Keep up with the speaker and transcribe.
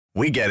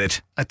We get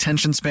it.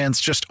 Attention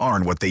spans just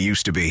aren't what they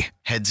used to be.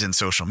 Heads in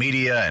social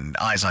media and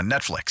eyes on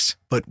Netflix.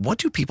 But what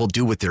do people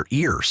do with their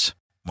ears?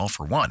 Well,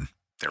 for one,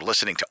 they're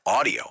listening to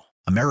audio.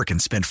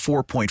 Americans spend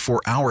 4.4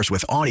 hours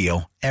with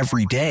audio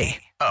every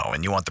day. Oh,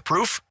 and you want the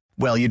proof?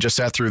 Well, you just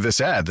sat through this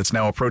ad that's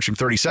now approaching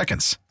 30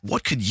 seconds.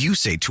 What could you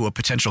say to a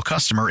potential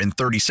customer in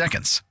 30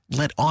 seconds?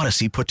 Let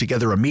Odyssey put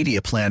together a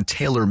media plan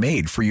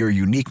tailor-made for your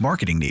unique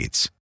marketing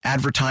needs.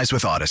 Advertise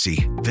with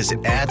Odyssey.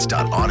 Visit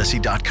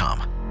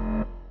ads.odyssey.com.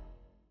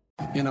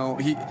 You know,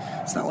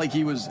 it's not like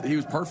he was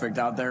perfect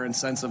out there in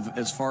sense of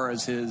as far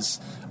as his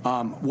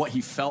what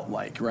he felt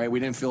like, right? We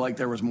didn't feel like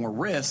there was more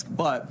risk,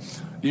 but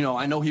you know,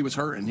 I know he was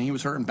hurting. He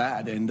was hurting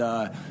bad, and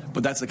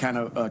but that's the kind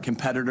of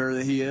competitor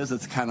that he is.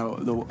 That's the kind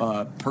of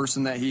the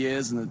person that he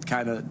is, and the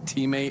kind of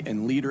teammate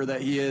and leader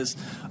that he is.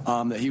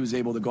 That he was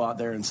able to go out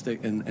there and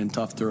stick and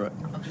tough through it.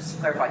 Just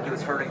to clarify, he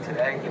was hurting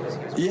today. He was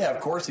yeah,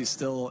 of course he's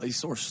still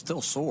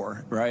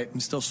sore, right?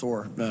 He's still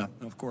sore,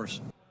 of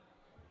course.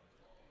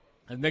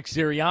 And Nick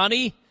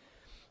Sirianni,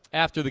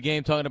 after the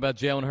game, talking about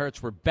Jalen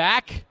Hurts. We're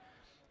back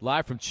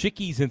live from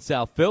Chickies in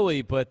South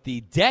Philly, but the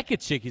deck at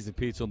Chickies and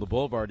Pizza on the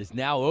Boulevard is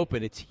now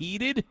open. It's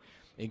heated,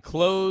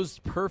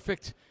 enclosed,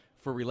 perfect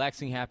for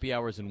relaxing happy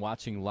hours and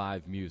watching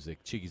live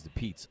music. Chickies and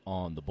Pizza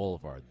on the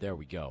Boulevard. There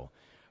we go.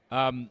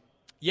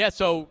 Yeah,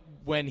 so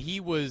when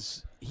he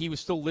was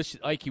still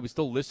listed, Ike, he was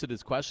still listed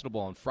as questionable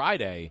on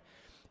Friday,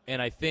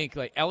 and I think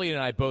like Elliot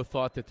and I both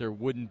thought that there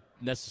wouldn't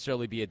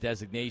necessarily be a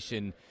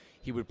designation.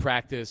 He would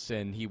practice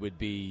and he would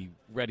be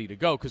ready to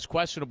go because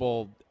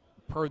questionable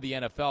per the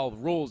NFL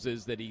rules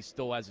is that he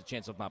still has a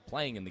chance of not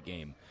playing in the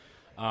game.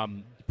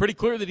 Pretty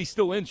clear that he's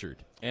still injured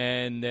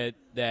and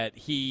that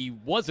he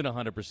wasn't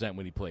 100%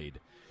 when he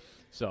played.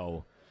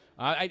 So,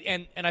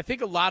 and I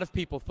think a lot of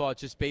people thought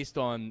just based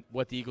on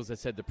what the Eagles had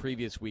said the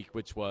previous week,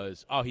 which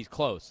was, oh, he's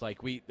close. Like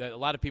a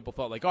lot of people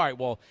thought like, all right,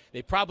 well,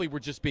 they probably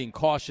were just being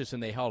cautious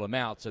and they held him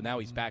out. So now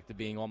he's back to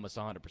being almost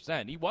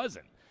 100%. He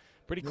wasn't.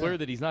 Pretty clear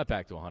that he's not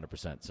back to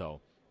 100%.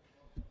 So,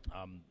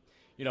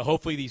 you know,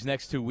 hopefully these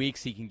next 2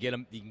 weeks he can get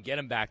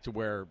him back to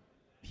where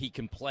he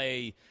can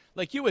play.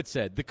 Like you had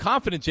said, the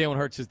confident Jalen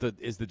Hurts is the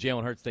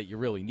Jalen Hurts that you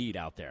really need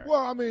out there. Well,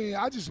 I mean,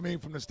 I just mean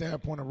from the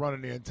standpoint of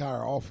running the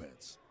entire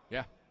offense.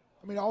 Yeah.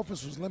 I mean, the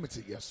offense was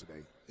limited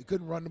yesterday. They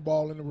couldn't run the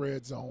ball in the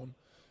red zone.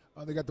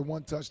 They got the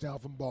one touchdown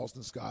from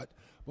Boston Scott.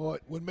 But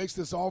what makes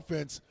this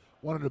offense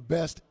one of the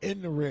best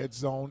in the red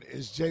zone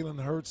is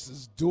Jalen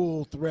Hurts'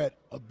 dual threat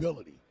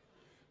ability.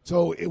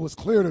 So it was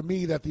clear to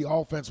me that the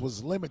offense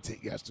was limited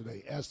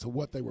yesterday as to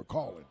what they were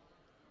calling.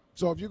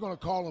 So if you're going to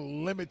call a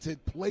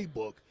limited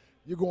playbook,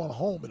 you're going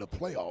home in the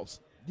playoffs.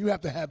 You have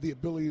to have the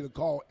ability to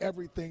call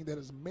everything that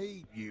has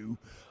made you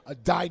a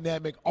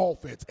dynamic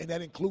offense, and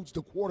that includes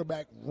the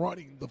quarterback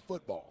running the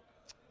football.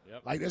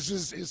 Yep. Like it's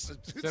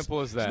simple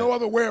as that. There's no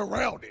other way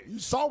around it. You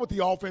saw what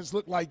the offense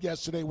looked like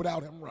yesterday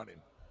without him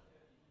running.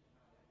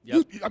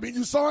 Yep.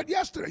 You saw it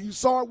yesterday. You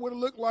saw what it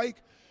looked like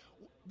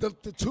the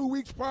 2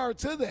 weeks prior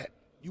to that.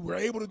 You were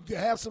able to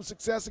have some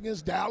success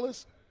against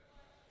Dallas,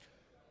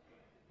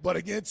 but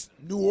against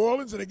New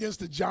Orleans and against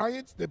the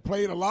Giants that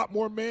played a lot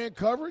more man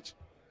coverage.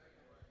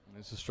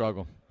 It's a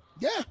struggle.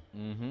 Yeah.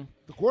 Mm-hmm.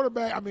 The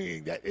quarterback, I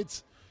mean,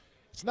 it's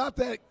not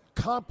that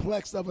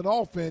complex of an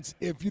offense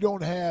if you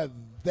don't have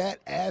that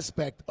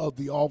aspect of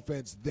the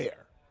offense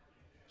there.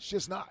 It's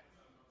just not.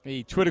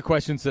 The Twitter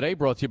questions today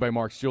brought to you by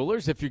Mark's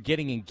Jewelers. If you're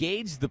getting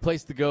engaged, the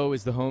place to go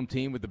is the home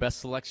team with the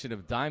best selection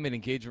of diamond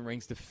engagement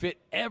rings to fit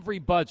every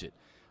budget.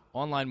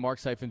 Online,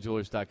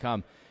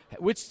 marks-jewelers.com,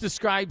 which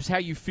describes how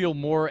you feel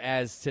more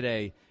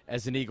today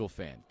as an Eagle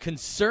fan.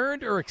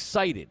 Concerned or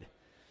excited?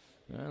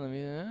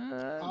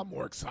 I'm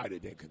more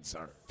excited than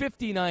concerned.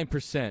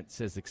 59%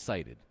 says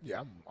excited.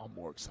 Yeah, I'm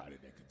more excited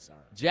than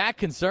concerned. Jack,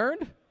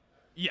 concerned?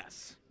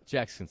 Yes.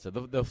 Jack's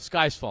concerned. The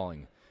sky's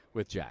falling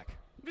with Jack.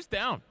 I'm just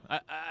down.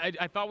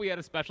 I thought we had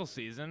a special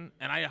season,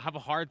 and I have a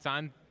hard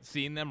time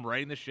seeing them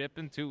righting the ship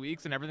in 2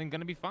 weeks and everything going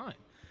to be fine.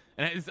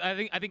 And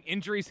I think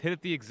injuries hit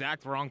at the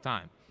exact wrong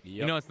time. Yep.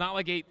 You know, it's not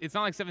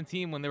like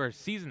 17 when they were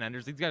season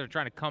enders. These guys are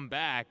trying to come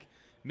back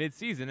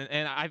mid-season,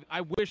 and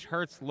I wish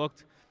Hurts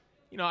looked.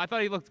 You know, I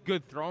thought he looked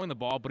good throwing the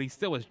ball, but he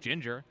still was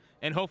ginger.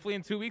 And hopefully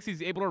in 2 weeks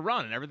he's able to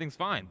run and everything's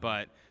fine.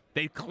 But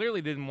they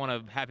clearly didn't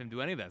want to have him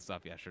do any of that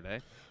stuff yesterday.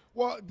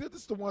 Well, this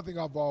is the one thing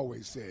I've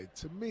always said.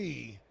 To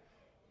me,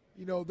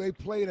 you know, they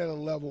played at a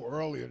level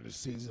earlier in the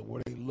season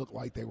where they looked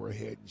like they were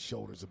head and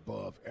shoulders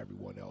above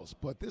everyone else.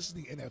 But this is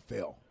the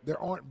NFL. There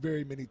aren't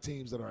very many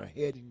teams that are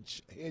head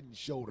and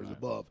shoulders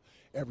above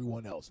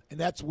everyone else. And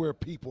that's where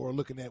people are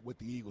looking at with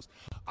the Eagles.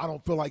 I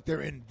don't feel like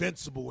they're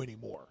invincible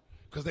anymore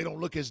because they don't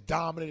look as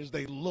dominant as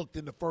they looked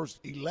in the first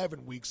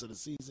 11 weeks of the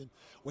season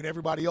when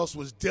everybody else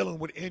was dealing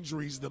with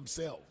injuries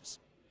themselves.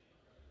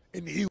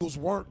 And the Eagles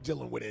weren't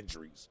dealing with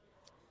injuries.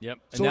 Yep.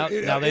 And So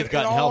now they've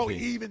gotten healthy. It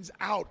all evens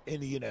out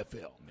in the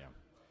NFL. Yeah.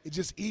 It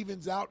just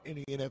evens out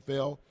in the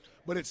NFL,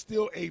 but it's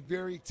still a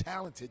very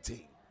talented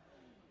team.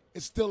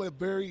 It's still a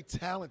very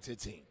talented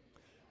team.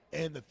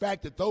 And the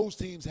fact that those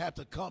teams have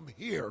to come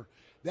here,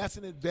 that's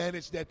an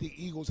advantage that the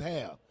Eagles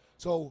have.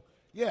 So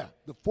Yeah,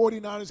 the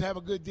 49ers have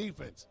a good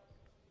defense.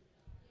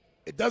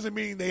 It doesn't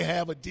mean they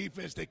have a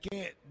defense that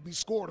can't be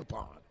scored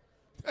upon.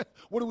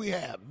 What do we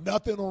have?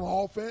 Nothing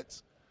on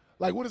offense?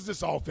 Like, what is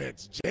this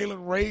offense?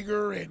 Jalen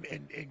Reagor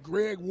and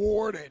Greg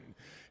Ward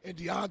and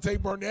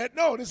Deontay Burnett?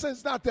 No, this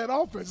is not that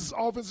offense. This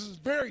offense is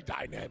very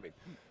dynamic.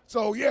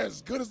 So, yeah,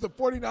 as good as the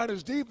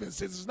 49ers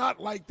defense is, it's not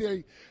like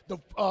the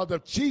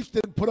Chiefs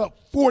didn't put up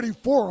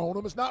 44 on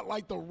them. It's not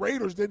like the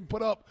Raiders didn't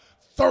put up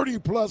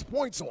 30-plus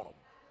points on them.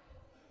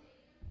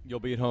 You'll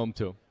be at home,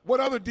 too. What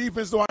other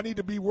defense do I need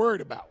to be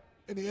worried about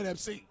in the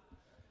NFC?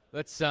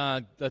 Let's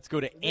go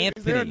to Anthony.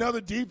 Is there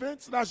another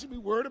defense that I should be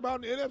worried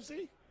about in the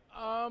NFC?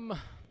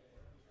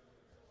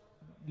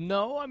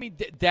 No. I mean,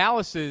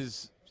 Dallas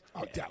is.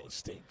 Oh, Dallas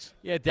stinks.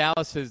 Yeah,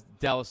 Dallas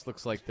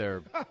looks like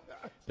they're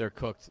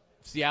cooked.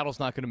 Seattle's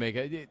not going to make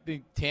it.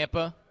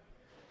 Tampa,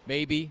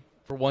 maybe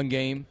for one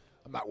game.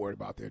 I'm not worried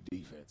about their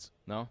defense.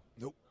 No.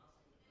 Nope.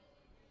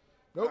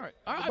 All right.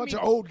 A bunch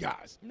of old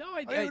guys. No,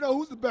 I don't even know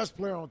who's the best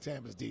player on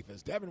Tampa's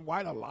defense. Devin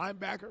White, a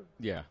linebacker?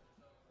 Yeah.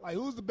 Like,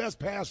 who's the best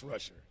pass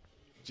rusher?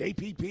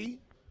 JPP?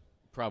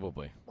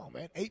 Probably. Come on,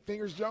 man. Eight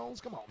Fingers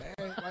Jones? Come on,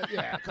 man. Like,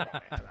 yeah, come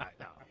on, man.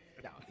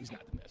 No, he's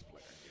not the best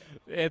player.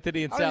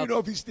 Anthony and I don't even know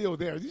if he's still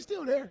there. Is he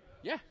still there?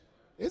 Yeah.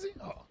 Is he?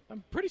 Oh,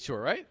 I'm pretty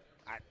sure, right?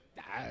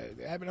 I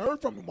haven't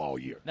heard from him all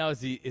year. Now,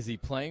 is he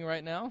playing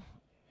right now?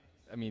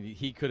 I mean,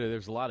 he could have.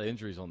 There's a lot of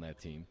injuries on that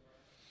team.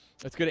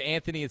 Let's go to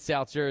Anthony in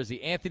South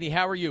Jersey. Anthony,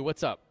 how are you?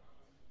 What's up?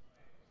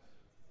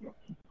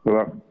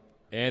 Hello.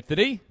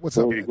 Anthony? What's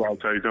up, Hey,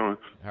 Walt, how you doing?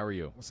 How are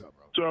you? What's up,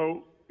 bro?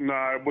 So, no,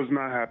 I was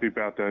not happy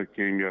about that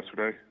game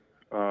yesterday.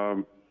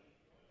 But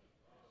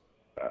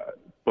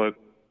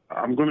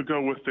I'm going to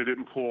go with they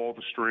didn't pull all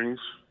the strings.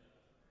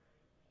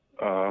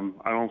 I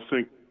don't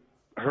think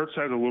Hurts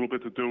had a little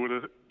bit to do with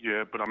it,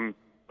 yeah, but I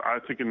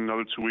think in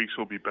another 2 weeks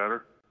he'll be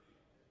better.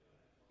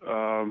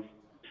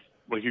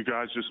 Like you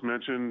guys just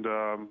mentioned,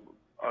 all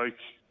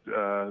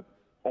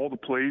the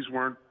plays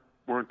weren't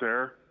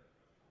there.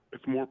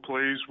 If more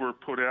plays were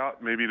put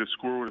out, maybe the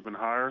score would have been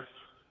higher.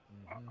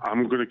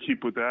 I'm going to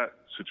keep with that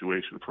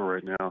situation for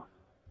right now.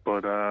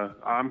 But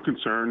I'm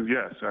concerned,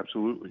 yes,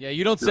 absolutely. Yeah,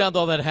 you don't sound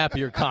all that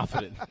happy or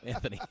confident,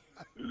 Anthony.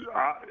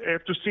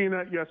 After seeing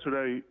that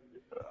yesterday,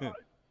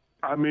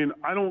 I mean,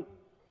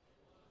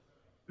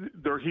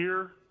 they're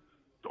here.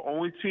 The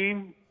only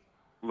team,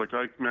 like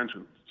I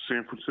mentioned,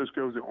 San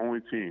Francisco is the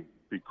only team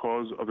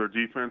because of their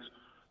defense.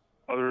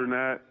 Other than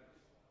that,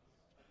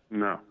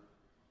 no.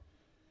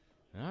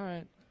 All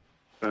right.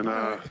 And,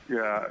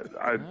 yeah,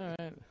 all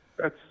right.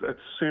 That's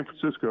San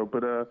Francisco.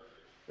 But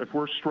if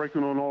we're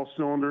striking on all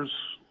cylinders,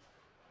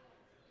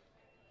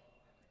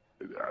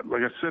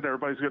 like I said,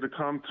 everybody's got to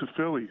come to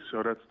Philly.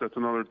 So that's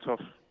another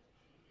tough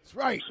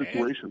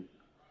situation.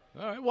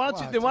 All right. Why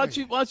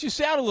don't you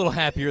sound a little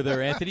happier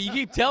there, Anthony? You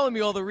keep telling me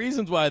all the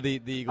reasons why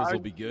the Eagles will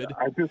be good.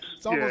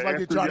 It's almost like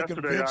you're trying to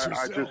convince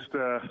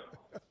yourself.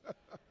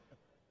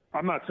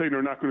 I'm not saying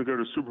they're not going to go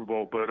to Super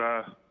Bowl, but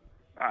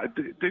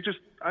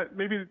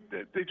maybe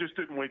they just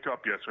didn't wake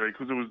up yesterday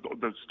because it was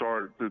the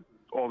start,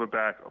 all the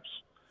backups.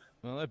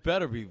 Well, that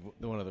better be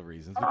one of the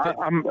reasons.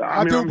 I'm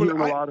hearing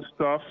a lot of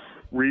stuff,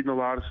 reading a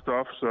lot of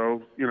stuff,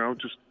 so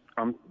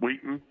I'm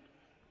waiting.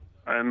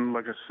 And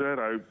like I said,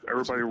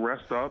 everybody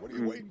rest up. What are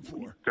you waiting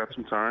for? Got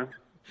some time.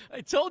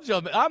 I told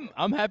you,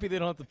 I'm happy they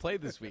don't have to play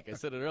this week. I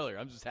said it earlier.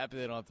 I'm just happy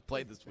they don't have to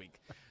play this week,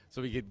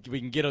 so we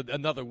can get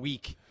another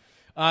week.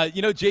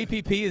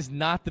 JPP is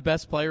not the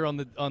best player on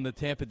the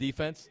Tampa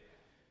defense.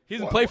 He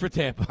doesn't play for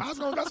Tampa. That's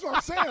what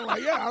I'm saying.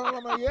 Like,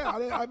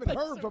 I haven't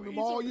heard from him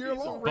all year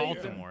long.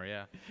 Baltimore,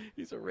 yeah.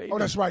 He's a Raven. Oh,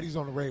 that's right. He's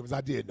on the Ravens.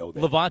 I did know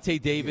that. Levante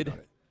David.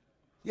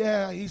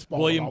 Yeah, he's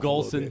William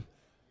Golson.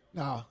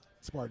 Nah,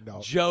 smart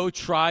dog. Joe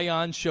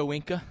Tryon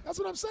Shoinka. That's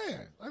what I'm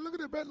saying. Like,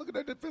 look at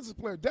that defensive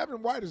player.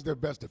 Devin White is their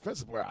best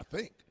defensive player, I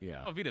think.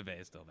 Yeah. Oh, Vita Vea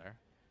is still there.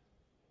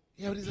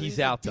 Yeah, but he's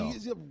out, though.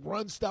 He's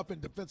run stuff in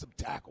defensive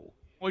tackle.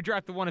 Well, we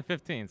drafted one at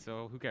 15,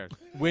 so who cares?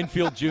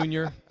 Winfield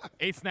Jr.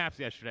 8 snaps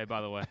yesterday,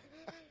 by the way.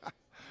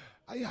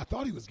 I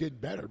thought he was getting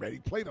better, man. He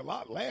played a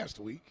lot last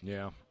week.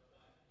 Yeah.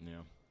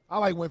 I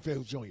like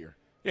Winfield Jr.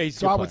 Yeah, he's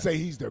so I would say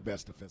he's their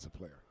best defensive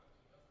player.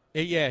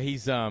 Yeah,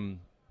 he's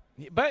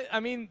but I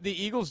mean the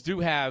Eagles do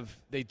have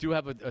a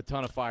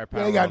ton of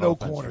firepower. Yeah, they got no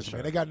offense, corners, sure.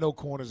 man. They got no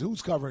corners.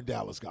 Who's covering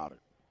Dallas Goedert?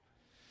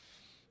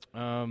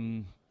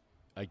 I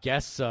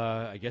guess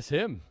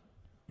him.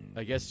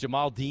 I guess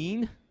Jamal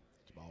Dean.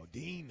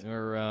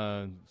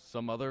 Or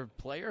some other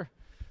player.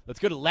 Let's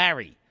go to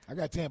Larry. I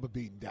got Tampa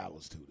beating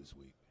Dallas too this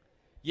week.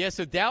 Yeah,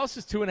 so Dallas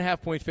is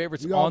 2.5-point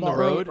favorites on the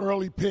road.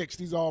 Early picks.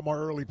 These are all my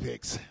early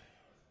picks.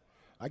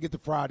 I get to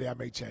Friday, I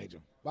may change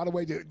them. By the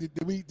way, did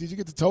you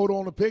get the total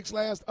on the picks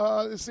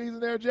this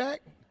season there,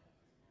 Jack?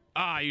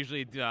 I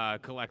usually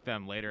collect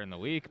them later in the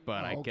week,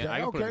 but I can put it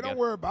Okay, together. Don't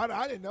worry about it.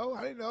 I didn't know.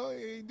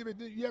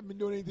 You haven't been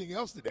doing anything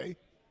else today.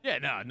 Yeah,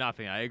 no,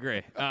 nothing. I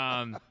agree.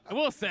 I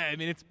will say, I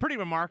mean, it's pretty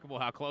remarkable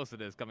how close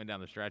it is coming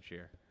down the stretch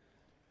here.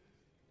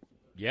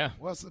 Yeah.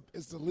 Well,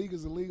 it's the league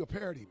is a league of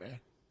parity,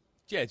 man.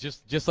 Yeah,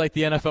 just like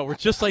the NFL. We're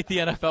just like the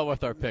NFL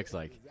with our picks.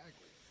 Like,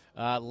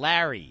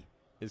 Larry,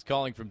 is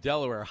calling from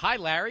Delaware. Hi,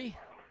 Larry.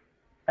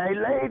 Hey,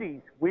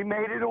 ladies, we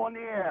made it on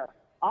the air.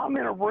 I'm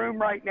in a room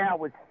right now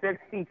with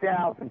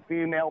 60,000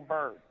 female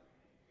birds,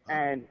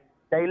 and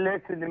they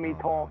listen to me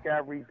talk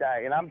every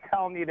day. And I'm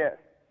telling you this,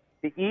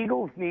 the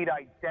Eagles need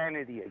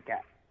identity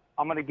again.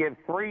 I'm going to give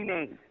 3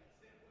 names: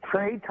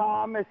 Trey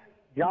Thomas,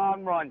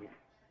 John Runyon.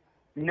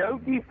 No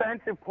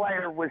defensive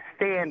player was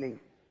standing,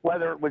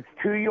 whether it was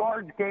 2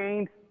 yards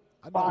gained,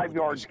 5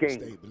 yards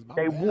gained.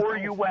 They wore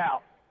you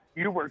out.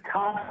 You were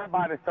tired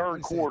by the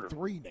third quarter.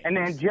 And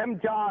then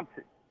Jim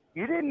Johnson,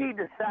 you didn't need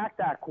to sack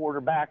that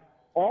quarterback.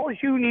 All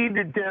you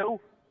needed to do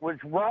was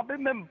rub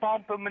him and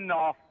bump him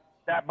enough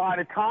that by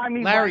the time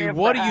he Larry,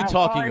 what are you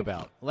talking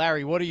about?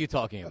 Larry, what are you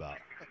talking about?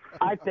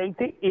 I think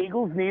the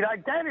Eagles need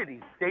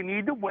identity. They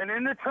need to win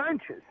in the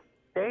trenches.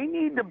 They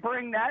need to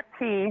bring that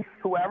team,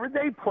 whoever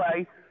they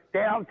play,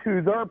 down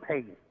to their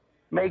pace.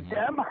 Make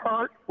them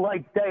hurt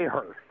like they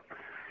hurt.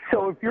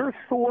 So if you're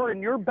sore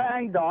and you're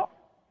banged up,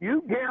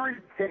 you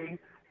guarantee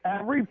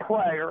every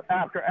player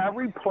after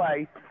every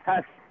play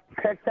has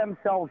to pick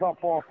themselves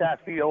up off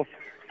that field,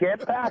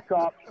 get back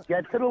up,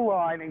 get to the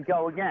line, and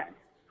go again.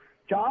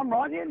 John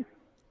Runyon,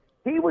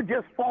 he would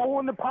just fall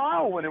in the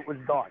pile when it was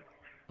done.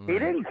 He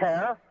didn't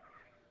care,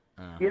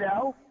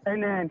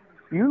 and then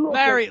you look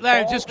Larry,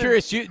 just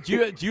curious,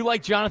 do you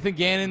like Jonathan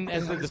Gannon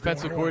as the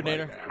defensive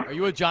coordinator? Are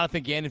you a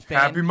Jonathan Gannon fan?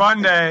 Happy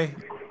Monday.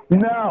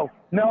 No,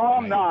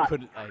 I'm not.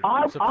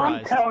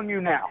 I'm telling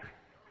you now,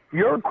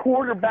 your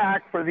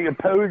quarterback for the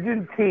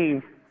opposing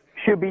team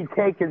should be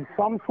taking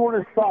some sort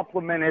of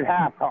supplement at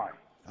halftime.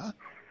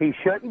 He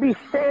shouldn't be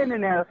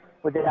standing there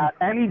without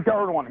any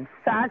dirt on him.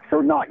 Sacks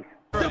are nice.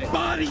 The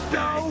body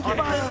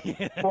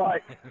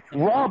but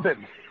rub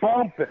him,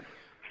 bump him,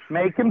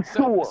 make him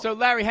sore. So,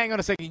 Larry, hang on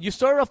a second. You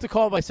started off the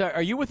call by saying,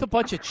 are you with a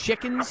bunch of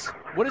chickens?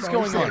 What is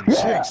going on?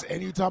 Chicks,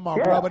 and you talking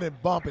about rubbing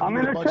and bumping. I'm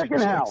in a chicken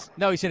house.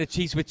 No, he said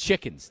he's with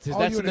chickens.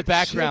 That's in the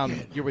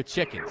background. You're with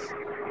chickens.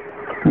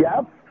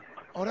 Yep.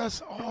 Oh,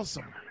 that's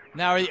awesome.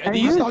 Now, are I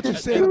these? thought you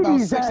said about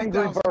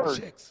 60,000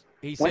 chicks.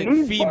 He said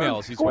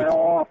females. He's with.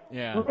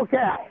 Yeah. Look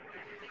out.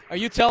 Are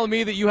you telling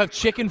me that you have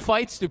chicken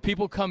fights? Do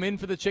people come in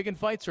for the chicken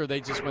fights, or are they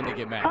just when they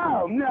get mad?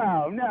 Oh,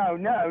 no.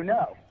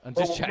 I'm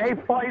just when checking.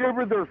 they fight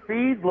over their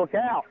feed, look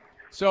out.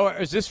 So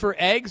is this for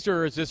eggs,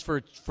 or is this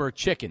for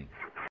chicken?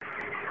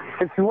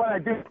 It's what I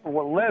do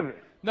for a living.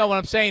 No, what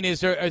I'm saying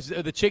is, are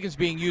the chickens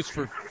being used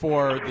for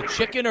the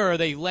chicken, or are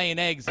they laying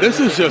eggs? This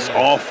is just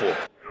awful.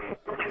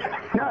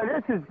 No,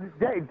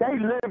 they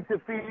live to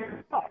feed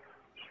us.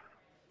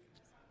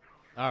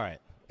 All right.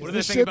 What do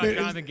they think about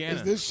Jonathan Gannon?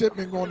 Is this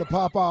shipment going to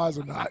Popeyes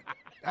or not?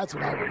 That's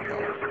what I want to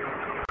know.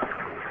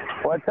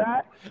 What's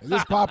that? Is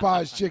this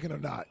Popeyes chicken or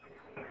not?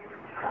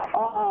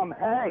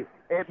 Hey,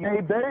 it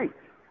may be.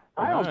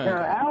 I don't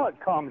care how it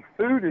comes.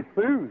 Food is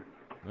food.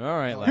 All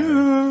right,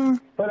 Larry.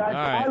 But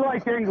I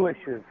like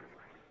Englishes.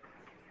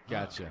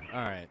 Gotcha. All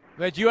right.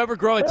 But do you ever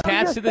grow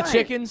attached to the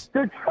chickens?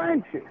 The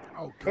trenches.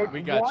 Okay.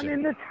 We got one you.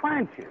 in the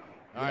trenches.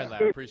 All right,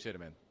 Larry. Appreciate it,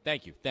 man.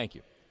 Thank you.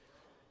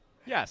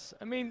 Yes.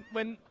 I mean,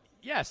 the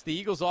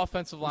Eagles'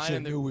 offensive line. He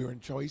knew we were in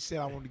trouble. He said,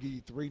 I wanted to give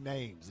you 3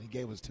 names, and he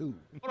gave us 2.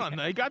 Hold on,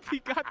 though. He got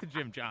to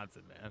Jim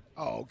Johnson, man.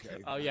 Oh, okay.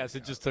 Oh, yes.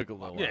 It just took a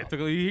little while. Yeah,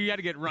 he had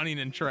to get Running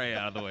and Trey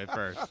out of the way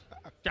first.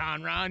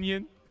 John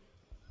Runyon.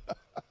 I'd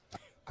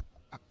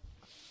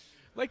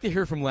like to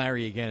hear from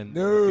Larry again in the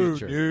No.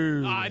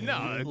 future.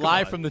 No.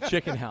 Live from the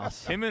chicken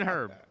house. Him and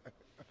Herb.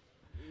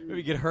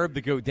 Maybe get Herb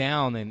to go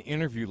down and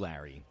interview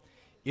Larry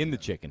in the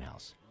chicken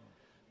house.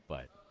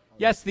 But,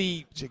 yes,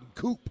 the chicken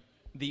coop.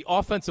 The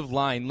offensive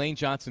line, Lane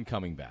Johnson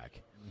coming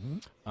back,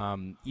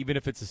 even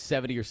if it's a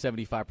 70 or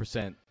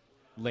 75%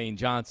 Lane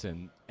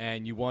Johnson,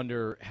 and you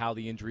wonder how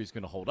the injury is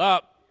going to hold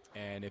up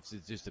and if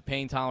it's just a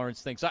pain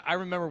tolerance thing. So I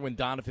remember when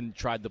Donovan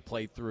tried to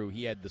play through,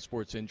 he had the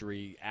sports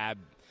injury,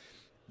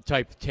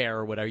 ab-type tear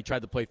or whatever. He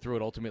tried to play through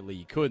it. Ultimately,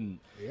 he couldn't.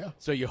 Yeah.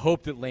 So you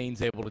hope that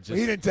Lane's able to just –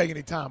 He didn't take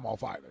any time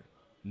off either.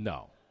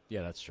 No.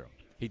 Yeah, that's true.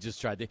 He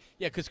just tried to –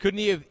 yeah, because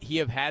couldn't he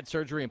have had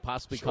surgery and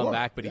possibly come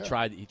back, but he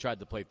tried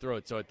to play through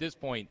it. So at this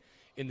point –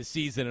 in the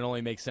season, it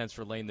only makes sense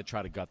for Lane to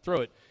try to gut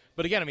through it.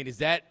 But again, I mean, is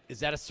that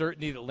a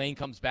certainty that Lane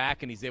comes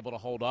back and he's able to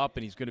hold up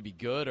and he's going to be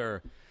good?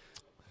 Or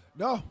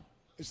no,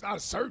 it's not a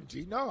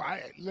certainty. No,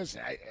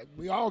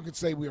 we all could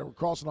say we are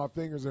crossing our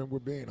fingers and we're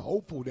being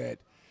hopeful that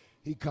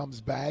he comes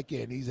back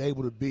and he's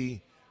able to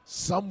be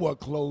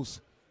somewhat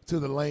close to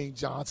the Lane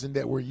Johnson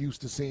that we're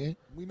used to seeing.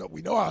 We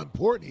know how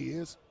important he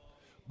is,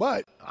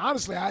 but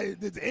honestly,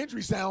 the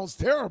injury sounds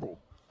terrible.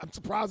 I'm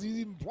surprised he's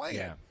even playing.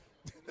 Yeah.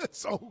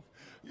 So.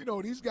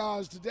 These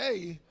guys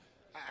today,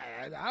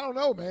 I don't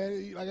know,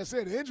 man. Like I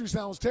said, the injury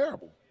sounds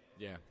terrible.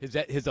 Yeah.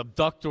 His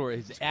abductor,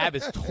 his ab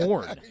is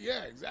torn.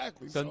 Yeah,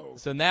 exactly.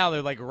 So now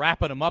they're like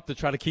wrapping him up to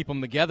try to keep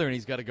him together, and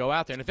he's got to go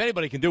out there. And if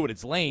anybody can do it,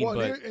 it's Lane. Well,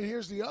 and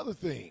here's the other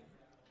thing.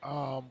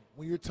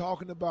 When you're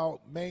talking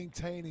about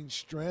maintaining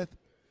strength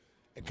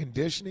and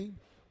conditioning,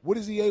 what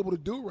is he able to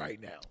do right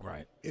now?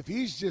 Right. If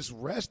he's just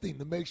resting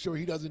to make sure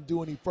he doesn't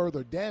do any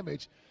further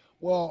damage,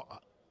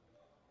 well,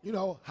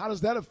 how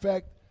does that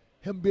affect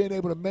him being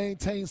able to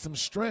maintain some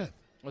strength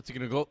What's it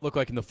going to look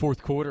like in the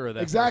fourth quarter of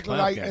that? Exactly.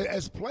 Like game?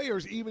 as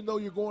players, even though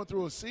you're going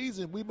through a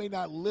season, we may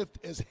not lift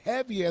as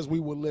heavy as we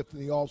would lift in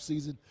the off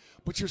season,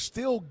 but you're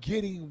still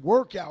getting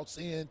workouts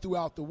in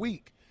throughout the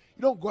week.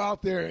 You don't go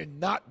out there and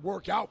not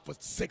work out for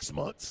 6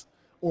 months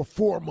or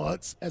 4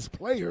 months as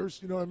players.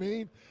 You know what I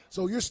mean?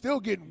 So you're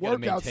still getting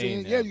workouts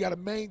in. Yeah, you got to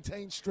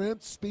maintain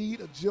strength, speed,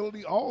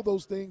 agility, all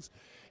those things.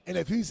 And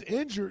if he's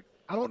injured,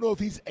 I don't know if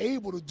he's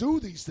able to do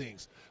these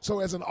things. So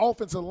as an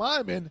offensive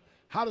lineman,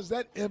 how does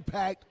that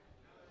impact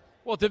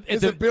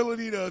his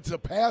ability to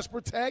pass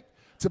protect,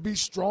 to be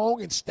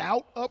strong and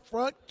stout up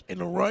front in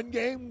the run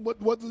game?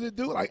 What does it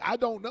do? Like, I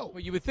don't know.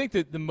 Well, you would think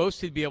that the most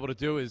he'd be able to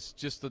do is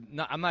just I'm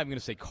not even going to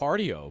say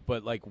cardio,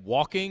 but like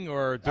walking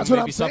or doing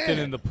maybe something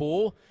in the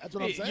pool. That's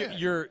what I'm saying.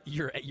 Your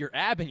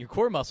ab and your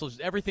core muscles,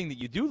 everything that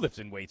you do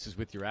lifting weights is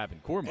with your ab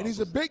and core muscles. And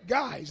he's a big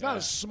guy. He's not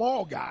a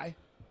small guy.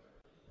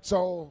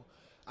 So,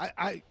 like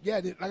I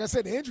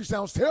said, the injury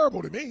sounds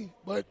terrible to me,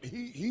 but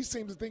he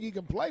seems to think he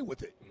can play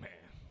with it. Man.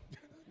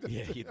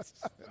 Yeah,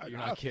 you're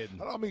not kidding.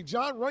 I mean,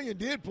 John Runyon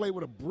did play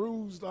with a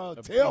bruised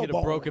tailbone.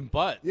 A broken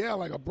butt. Yeah,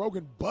 like a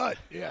broken butt.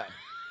 Yeah.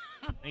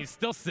 He's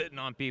still sitting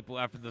on people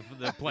after the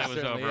play was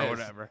over or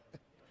whatever.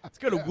 Let's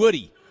go to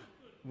Woody.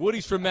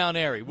 Woody's from Mount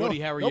Airy. Woody,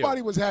 how are you?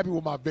 Nobody was happy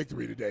with my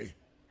victory today.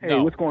 Hey,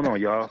 what's going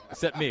on, y'all?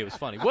 Except me. It was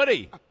funny.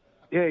 Woody.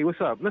 Hey, what's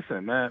up?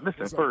 Listen, man.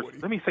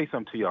 First, let me say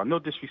something to y'all. No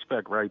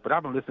disrespect, right? But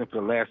I've been listening for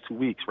the last 2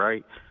 weeks,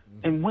 right?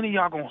 Mm-hmm. And when are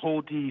y'all going to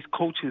hold these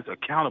coaches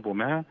accountable,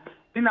 man?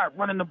 They're not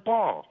running the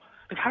ball.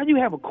 Like, how do you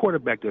have a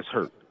quarterback that's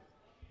hurt?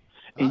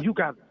 And you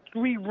got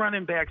 3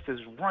 running backs that's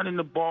running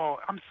the ball.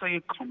 I'm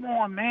saying, come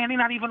on, man. They're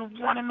not even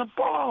running the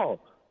ball.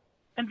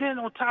 And then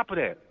on top of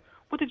that,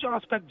 what did y'all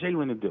expect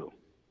Jalen to do?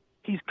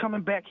 He's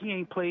coming back. He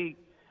ain't played.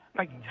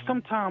 Like,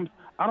 sometimes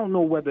I don't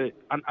know whether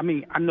 – I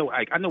mean, I know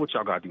Ike. I know what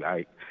y'all got to do,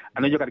 Ike. I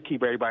know y'all got to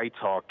keep everybody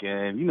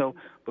talking, you know.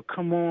 But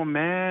come on,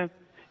 man.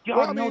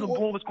 Y'all know the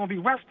ball was going to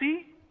be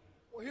rusty.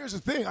 Well, here's the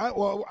thing.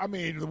 I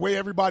mean, the way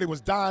everybody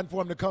was dying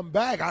for him to come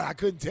back, I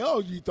couldn't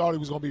tell you thought he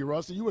was going to be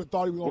rusty. You would have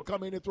thought he was going to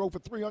come in and throw for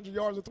 300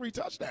 yards and 3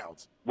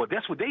 touchdowns. Well,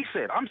 that's what they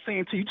said. I'm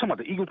saying to you, talking about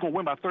the Eagles going to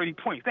win by 30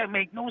 points. That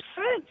make no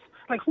sense.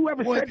 Like,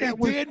 whoever said that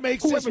was – It did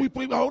make sense.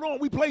 Hold on.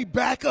 We played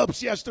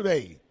backups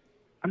yesterday.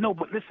 I know,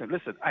 but listen.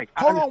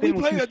 Hold on. We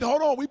played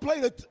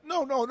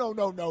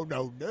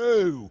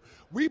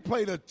We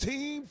played a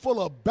team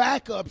full of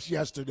backups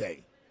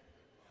yesterday.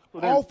 So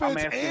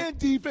offense and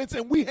defense,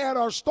 and we had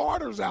our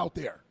starters out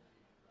there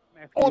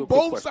on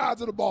both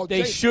sides of the ball.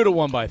 They should have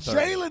won by 30.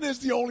 Jalen is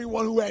the only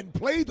one who hadn't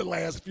played the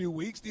last few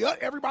weeks.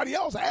 Everybody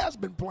else has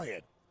been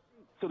playing.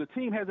 So the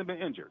team hasn't been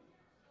injured.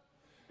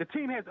 The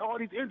team has all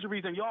these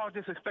injuries, and y'all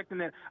just expecting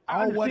that.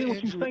 I understand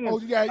what you're saying. Oh,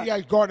 you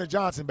got Gardner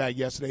Johnson back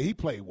yesterday. He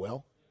played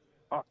well.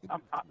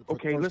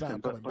 Okay, listen,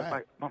 but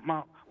like,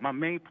 my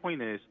main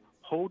point is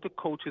hold the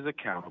coaches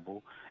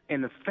accountable,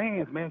 and the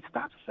fans, man,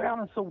 stop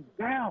sounding so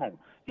down.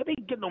 Y'all be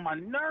getting on my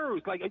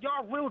nerves. Like, are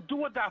y'all real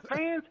do-or-die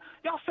fans?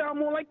 Y'all sound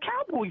more like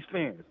Cowboys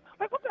fans.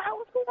 Like, what the hell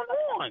is going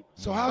on?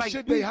 So how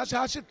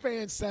should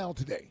fans sound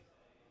today?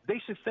 They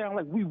should sound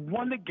like we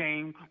won the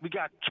game. We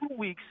got 2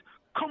 weeks.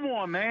 Come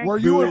on, man. Were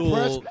you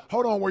impressed?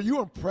 Hold on. Were you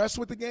impressed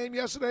with the game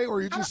yesterday, or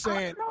are you just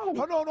saying?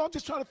 No. I'm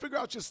just trying to figure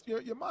out just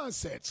your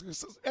mindset.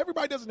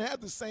 Everybody doesn't have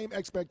the same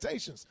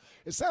expectations.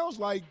 It sounds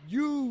like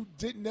you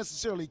didn't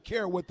necessarily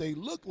care what they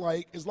looked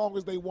like as long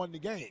as they won the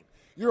game.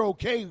 You're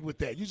okay with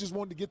that. You just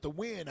wanted to get the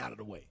win out of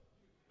the way.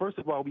 First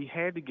of all, we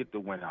had to get the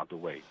win out of the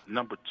way.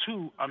 Number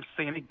 2, I'm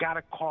saying they got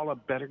to call a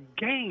better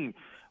game.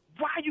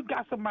 Why you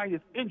got somebody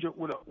that's injured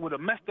with a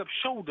messed up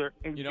shoulder?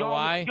 And you know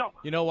why?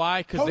 You know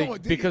why?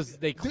 Because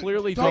they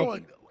clearly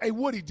don't. Hey,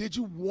 Woody, did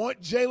you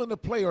want Jalen to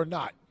play or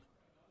not?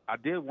 I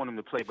did want him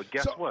to play, but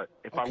guess what?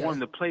 If I want him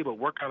to play but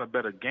work out a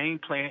better game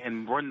plan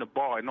and run the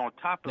ball, and on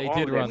top of all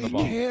that, you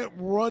can't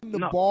run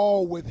the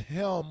ball with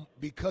him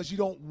because you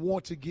don't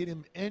want to get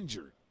him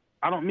injured.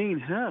 I don't mean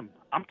him.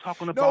 I'm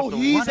talking about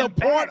he's a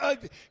part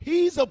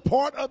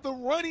of the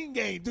running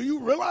game. Do you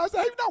realize that?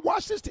 Have you not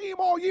watched this team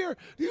all year?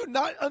 Do you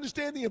not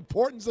understand the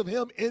importance of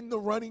him in the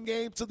running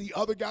game to the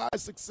other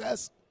guy's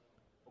success?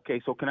 Okay,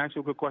 so can I ask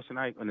you a good question?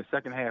 In the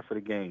second half of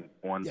the game,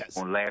 on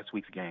last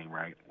week's game,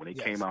 right, when they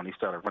came out and they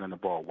started running the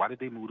ball, why did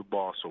they move the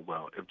ball so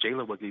well? If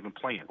Jalen wasn't even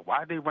playing, why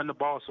did they run the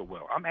ball so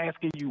well? I'm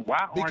asking you, why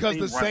aren't because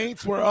the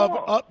Saints were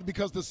up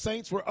because the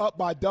Saints were up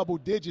by double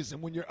digits,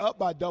 and when you're up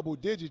by double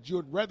digits,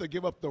 you'd rather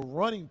give up the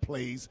running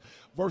plays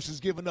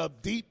versus giving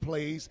up deep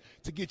plays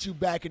to get you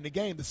back in the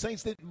game. The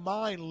Saints didn't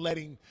mind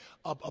letting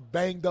a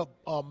banged-up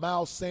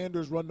Miles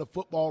Sanders run the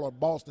football or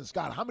Boston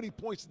Scott. How many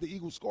points did the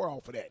Eagles score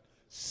off of that?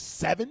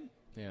 7?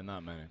 Yeah,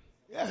 not many.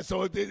 Yeah,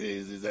 so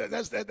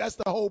that's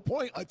the whole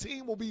point. A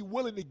team will be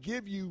willing to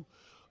give you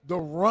the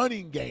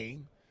running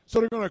game, so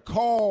they're going to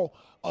call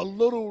a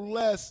little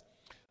less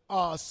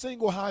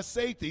single high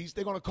safeties.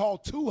 They're going to call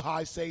 2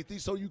 high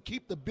safeties, so you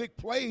keep the big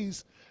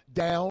plays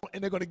down,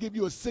 and they're going to give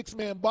you a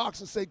 6-man box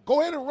and say,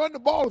 go ahead and run the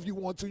ball if you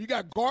want to. You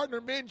got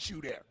Gardner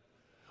Minshew there.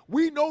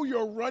 We know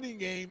your running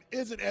game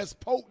isn't as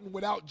potent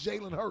without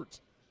Jalen Hurts.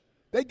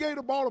 They gave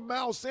the ball to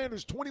Miles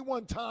Sanders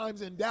 21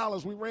 times in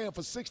Dallas. We ran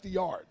for 60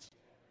 yards.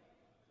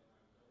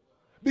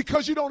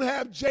 Because you don't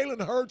have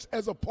Jalen Hurts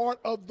as a part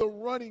of the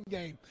running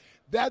game.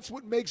 That's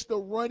what makes the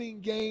running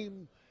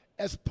game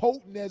as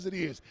potent as it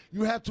is.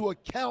 You have to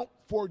account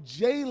for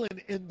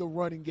Jalen in the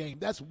running game.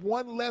 That's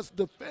one less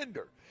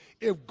defender.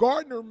 If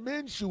Gardner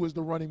Minshew is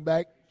the running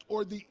back,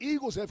 or the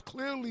Eagles have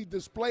clearly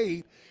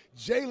displayed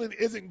Jalen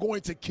isn't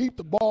going to keep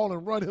the ball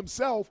and run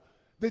himself,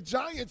 the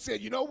Giants said,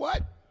 you know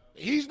what?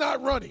 He's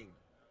not running.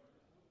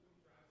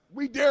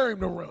 We dare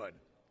him to run.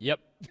 Yep.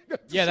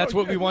 Yeah, that's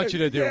what we want you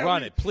to do.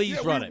 Run it.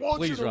 Please run it.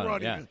 Please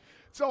run it. Yeah.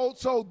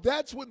 So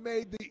that's what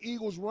made the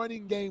Eagles'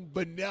 running game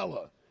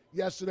vanilla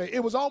yesterday.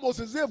 It was almost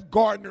as if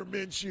Gardner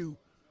Minshew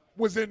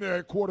was in there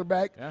at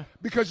quarterback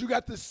because you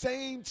got the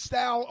same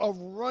style of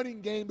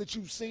running game that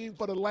you've seen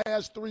for the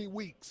last 3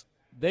 weeks.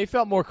 They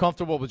felt more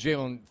comfortable with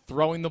Jalen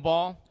throwing the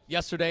ball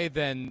yesterday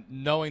than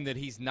knowing that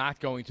he's not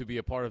going to be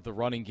a part of the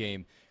running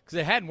game because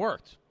it hadn't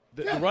worked.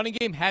 The running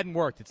game hadn't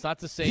worked. It's not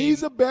the same.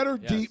 He's a better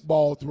deep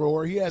ball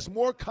thrower. He has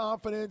more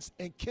confidence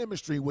and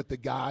chemistry with the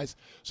guys.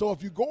 So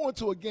if you go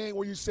into a game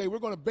where you say we're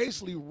going to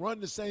basically run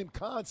the same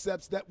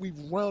concepts that we've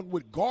run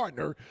with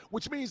Gardner,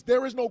 which means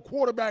there is no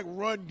quarterback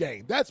run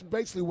game. That's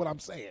basically what I'm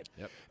saying.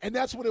 Yep. And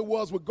that's what it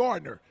was with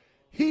Gardner.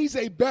 He's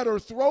a better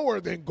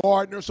thrower than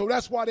Gardner, so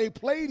that's why they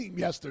played him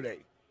yesterday.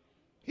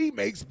 He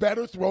makes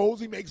better throws.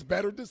 He makes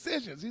better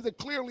decisions. He's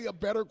clearly a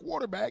better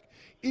quarterback,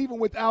 even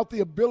without the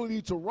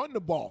ability to run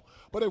the ball.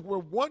 But if we're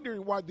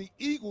wondering why the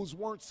Eagles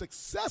weren't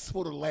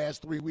successful the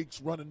last 3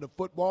 weeks running the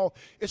football,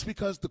 it's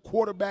because the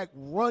quarterback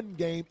run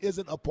game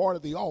isn't a part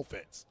of the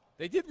offense.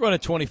 They did run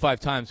it 25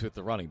 times with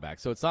the running back,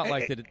 so it's not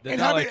like it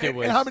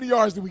was. And how many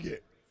yards did we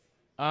get?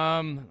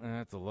 I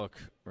have to look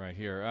right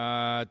here.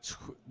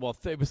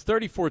 It was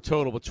 34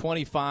 total, but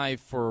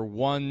 25 for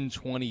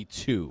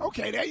 122.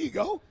 Okay, there you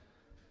go.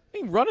 I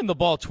mean, running the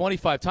ball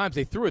 25 times,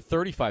 they threw it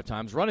 35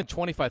 times. Running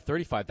 25,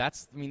 35,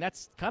 that's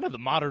kind of the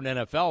modern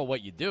NFL,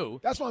 what you do.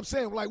 That's what I'm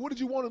saying. Like, what did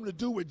you want him to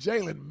do with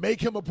Jalen?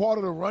 Make him a part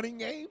of the running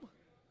game?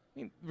 I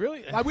mean,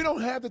 really? Like, we don't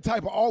have the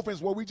type of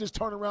offense where we just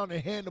turn around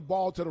and hand the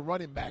ball to the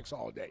running backs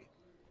all day.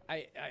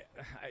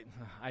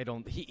 I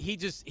don't. He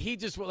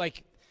just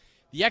like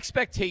the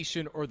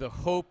expectation or the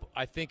hope,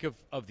 I think,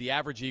 of the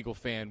average Eagle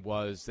fan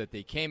was that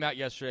they came out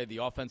yesterday,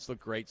 the offense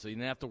looked great, so you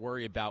didn't have to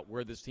worry about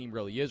where this team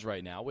really is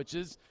right now, which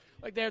is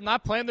like they're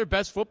not playing their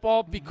best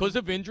football because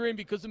of injury and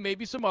because of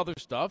maybe some other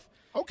stuff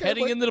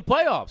heading into the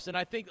playoffs. And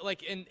I think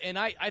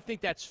I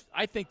think that's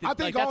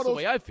the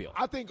way I feel.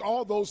 I think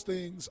all those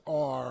things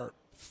are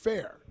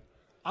fair.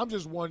 I'm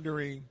just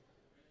wondering,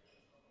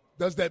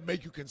 does that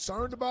make you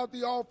concerned about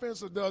the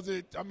offense, or does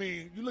it? I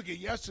mean, you look at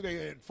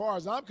yesterday, and as far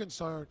as I'm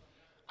concerned,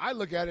 I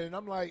look at it and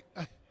I'm like,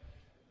 they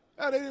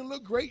didn't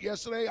look great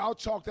yesterday. I'll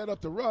chalk that up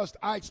to rust.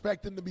 I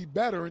expect them to be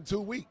better in 2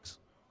 weeks.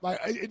 Like,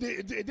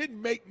 it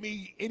didn't make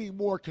me any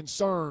more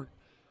concerned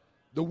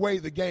the way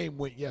the game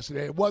went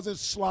yesterday. It wasn't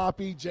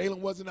sloppy. Jalen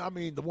wasn't,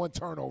 the one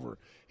turnover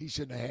he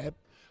shouldn't have had.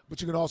 But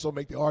you can also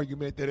make the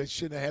argument that it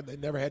shouldn't have had, they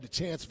never had the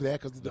chance for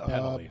that because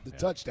the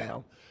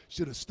touchdown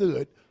should have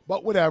stood.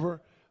 But whatever.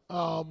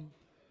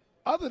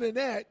 Other than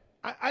that,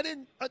 I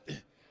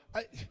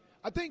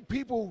think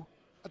people's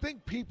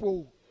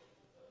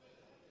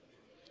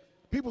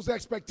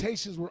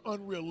expectations were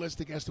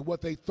unrealistic as to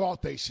what they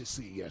thought they should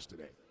see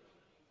yesterday.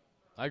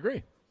 I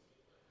agree.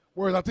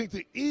 Whereas I think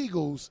the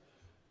Eagles,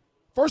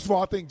 first of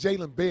all, I think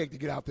Jalen begged to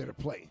get out there to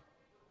play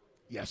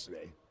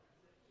yesterday.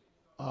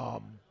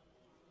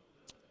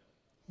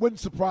 Wouldn't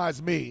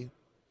surprise me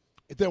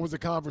if there was a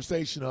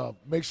conversation of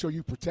make sure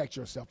you protect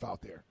yourself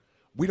out there.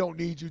 We don't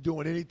need you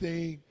doing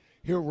anything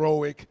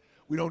heroic.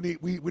 We don't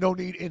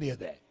need any of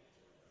that.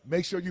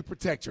 Make sure you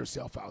protect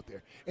yourself out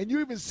there. And you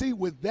even see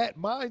with that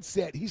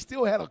mindset, he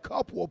still had a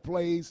couple of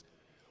plays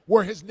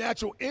where his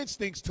natural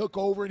instincts took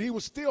over and he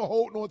was still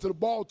holding on to the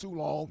ball too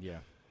long. Yeah.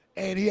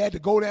 And he had to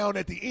go down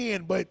at the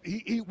end, but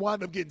he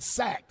wound up getting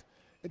sacked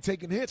and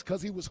taking hits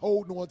because he was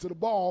holding on to the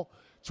ball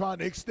trying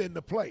to extend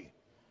the play.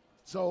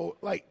 So,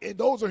 and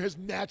those are his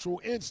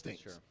natural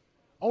instincts. Sure.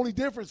 Only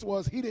difference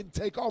was he didn't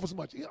take off as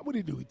much. What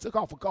did he do? He took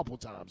off a couple of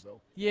times,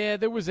 though. Yeah,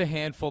 there was a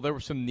handful. There were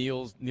some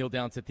kneel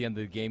downs at the end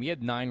of the game. He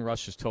had 9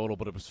 rushes total,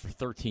 but it was for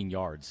 13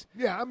 yards.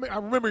 Yeah, I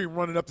remember him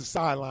running up the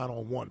sideline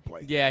on one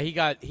play. Yeah, he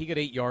got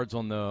 8 yards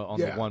on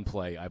the one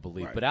play, I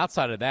believe. Right. But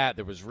outside of that,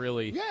 there was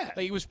really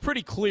it was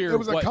pretty clear. There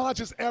was a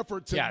conscious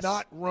effort to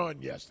not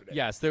run yesterday.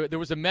 Yes, there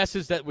was a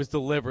message that was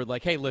delivered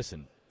like, hey,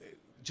 listen,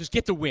 just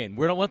get the win.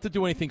 We don't want to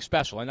do anything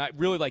special. And I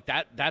really like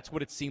that. That's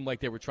what it seemed like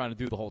they were trying to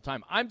do the whole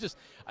time. I'm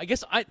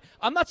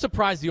not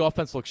surprised the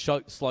offense looked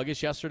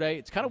sluggish yesterday.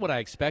 It's kind of what I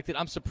expected.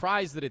 I'm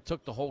surprised that it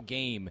took the whole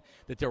game,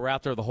 that they were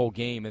out there the whole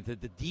game, and that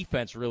the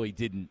defense really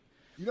didn't.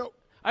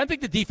 I didn't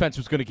think the defense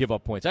was going to give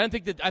up points. I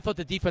thought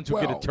the defense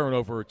would get a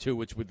turnover or two,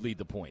 which would lead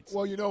to points.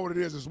 Well, you know what it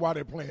is why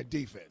they're playing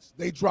defense.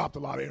 They dropped a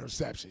lot of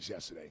interceptions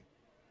yesterday.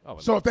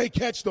 So if they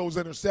catch those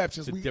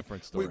interceptions,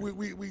 different story.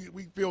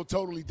 We feel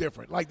totally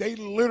different. Like, they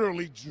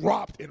literally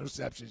dropped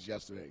interceptions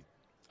yesterday.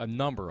 A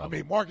number of them.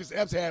 I mean, Marcus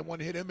Epps had one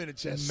hit him in the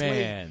chest.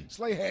 Man.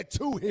 Slay had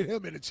 2 hit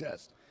him in the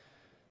chest.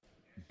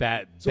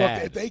 Bad.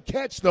 If they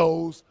catch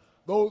those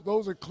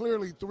are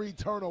clearly 3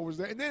 turnovers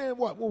there. And then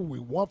what were we,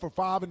 1 for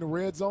 5 in the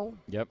red zone?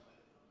 Yep.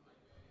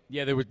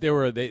 Yeah,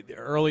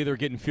 early they were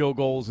getting field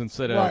goals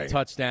instead of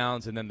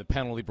touchdowns, and then the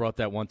penalty brought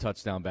that 1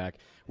 touchdown back.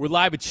 We're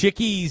live at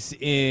Chickies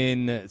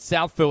in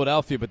South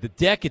Philadelphia, but the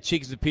deck at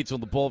Chickies and Pizza on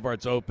the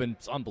Boulevard's open.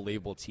 It's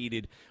unbelievable. It's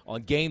heated.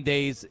 On game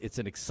days, it's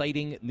an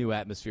exciting new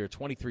atmosphere.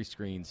 23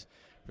 screens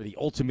for the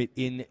ultimate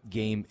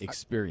in-game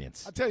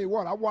experience. I tell you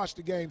what, I watched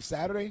the game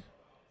Saturday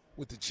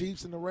with the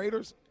Chiefs and the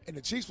Raiders, and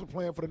the Chiefs were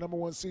playing for the number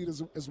 1 seed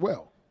as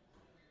well.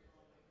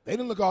 They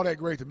didn't look all that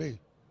great to me.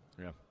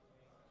 Yeah.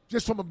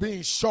 Just from a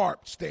being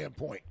sharp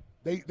standpoint.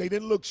 They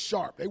didn't look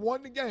sharp. They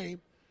won the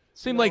game.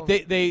 Seemed like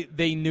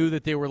they knew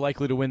that they were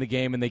likely to win the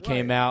game, and they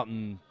came out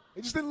and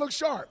they just didn't look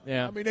sharp.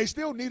 Yeah. I mean, they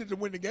still needed to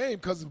win the game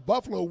because if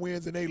Buffalo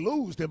wins and they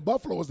lose, then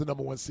Buffalo is the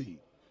number 1 seed.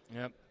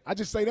 Yep. I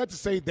just say that to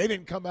say they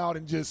didn't come out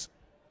and just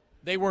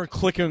they weren't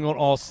clicking on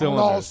all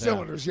cylinders. On all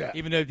cylinders, yeah.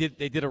 Even though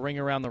they did a ring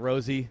around the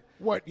Rosie.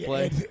 What?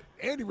 Play.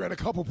 Andy ran a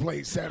couple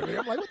plays Saturday.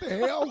 I'm like, what the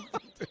hell?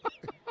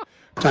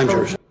 Time's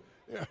yours.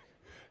 Yeah.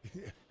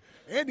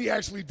 Andy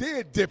actually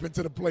did dip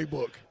into the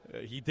playbook.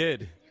 He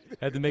did.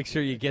 Had to make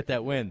sure you get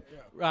that win.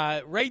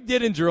 Ray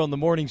Didinger on the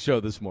morning show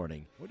this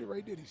morning. What did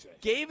Ray Diddy say?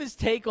 Gave his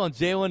take on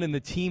Jalen and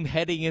the team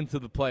heading into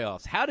the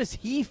playoffs. How does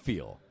he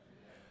feel?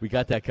 We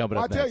got that coming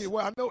up next. I'll tell you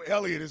what, I know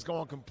Elliott is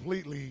going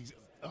completely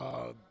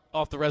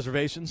off the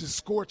reservations. Just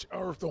scorch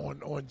earth on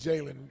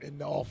Jalen in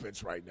the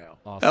offense right now.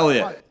 Awesome.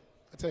 Elliott.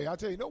 I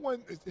tell you, no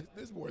one.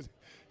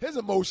 His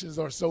emotions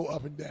are so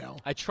up and down.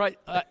 I tried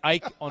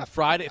Ike on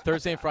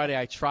Thursday and Friday.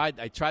 I tried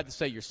to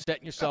say you're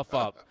setting yourself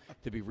up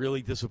to be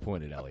really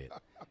disappointed, Elliott,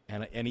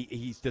 and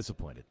he's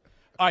disappointed.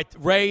 All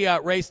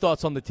right, Ray's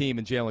thoughts on the team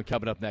and Jalen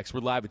coming up next. We're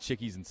live at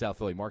Chickies in South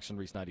Philly. Marks and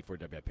Reese, 94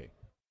 WIP.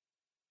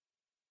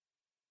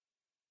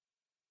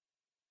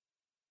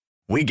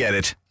 We get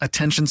it.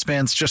 Attention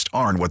spans just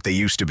aren't what they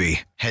used to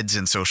be. Heads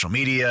in social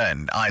media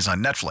and eyes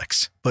on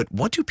Netflix. But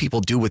what do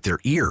people do with their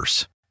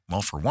ears?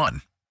 Well, for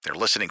one, they're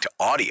listening to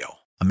audio.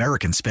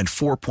 Americans spend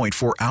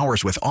 4.4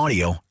 hours with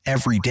audio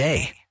every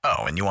day.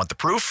 Oh, and you want the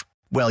proof?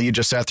 Well, you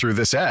just sat through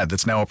this ad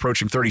that's now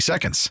approaching 30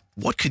 seconds.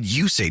 What could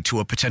you say to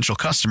a potential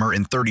customer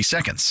in 30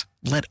 seconds?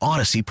 Let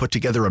Odyssey put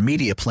together a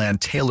media plan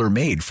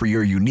tailor-made for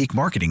your unique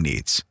marketing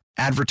needs.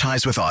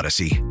 Advertise with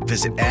Odyssey.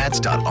 Visit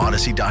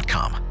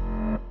ads.odyssey.com.